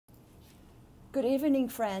Good evening,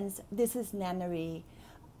 friends. This is Nanari.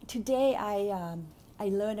 Today I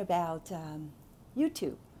learned about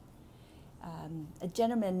YouTube. A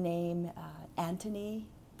gentleman named Anthony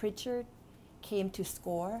Prichard came to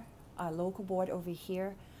SCCAOR, our local board over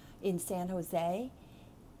here in San Jose,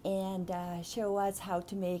 and show us how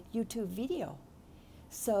to make YouTube video.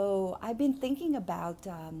 So I've been thinking about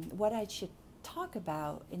what I should talk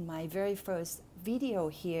about in my very first video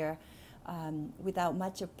here without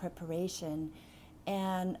much of preparation.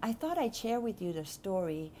 And I thought I'd share with you the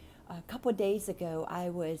story. A couple days ago,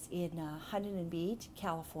 I was in Huntington Beach,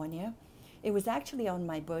 California. It was actually on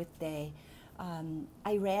my birthday.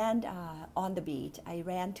 I ran on the beach. I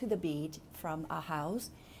ran to the beach from our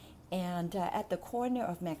house, and at the corner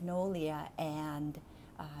of Magnolia and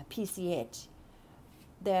PCH,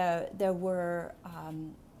 there were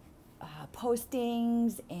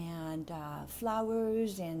postings and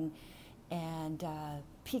flowers and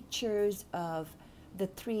pictures of the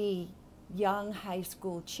three young high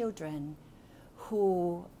school children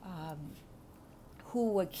who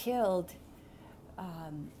were killed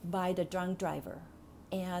by the drunk driver.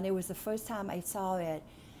 And it was the first time I saw it.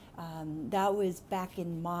 That was back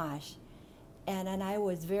in March. And I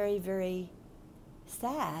was very, very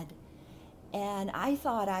sad. And I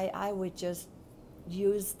thought I would just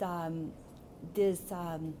use this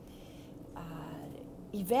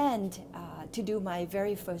event to do my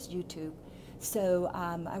very first YouTube. So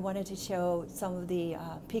I wanted to show some of the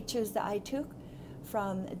pictures that I took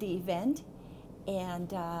from the event,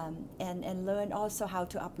 and learn also how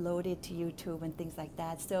to upload it to YouTube and things like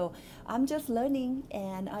that. So I'm just learning,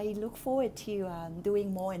 and I look forward to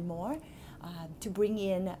doing more and more to bring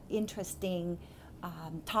in interesting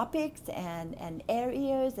topics and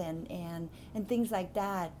areas and things like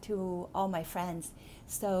that to all my friends.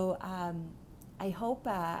 So I hope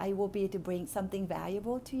I will be able to bring something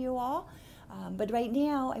valuable to you all. But right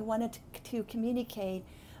now, I wanted to communicate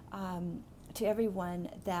to everyone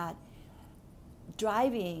that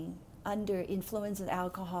driving under influence of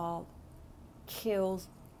alcohol kills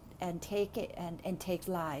and takes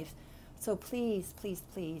lives. So please, please,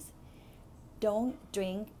 please, don't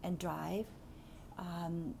drink and drive.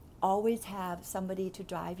 Always have somebody to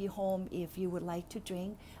drive you home if you would like to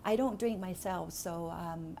drink. I don't drink myself, so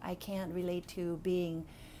I can't relate to being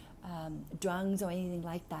drunk or anything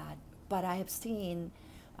like that. But I have seen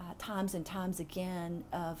times and times again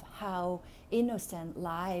of how innocent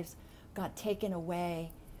lives got taken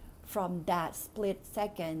away from that split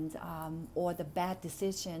second or the bad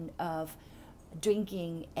decision of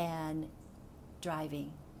drinking and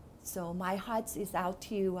driving. So my heart is out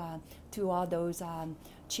to all those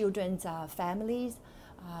children's families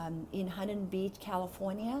in Huntington Beach,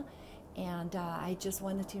 California. And I just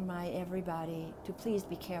wanted to remind everybody to please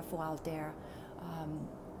be careful out there.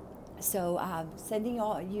 So sending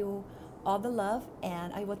you all the love,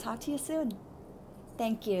 and I will talk to you soon.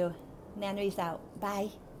 Thank you. Nana's out. Bye.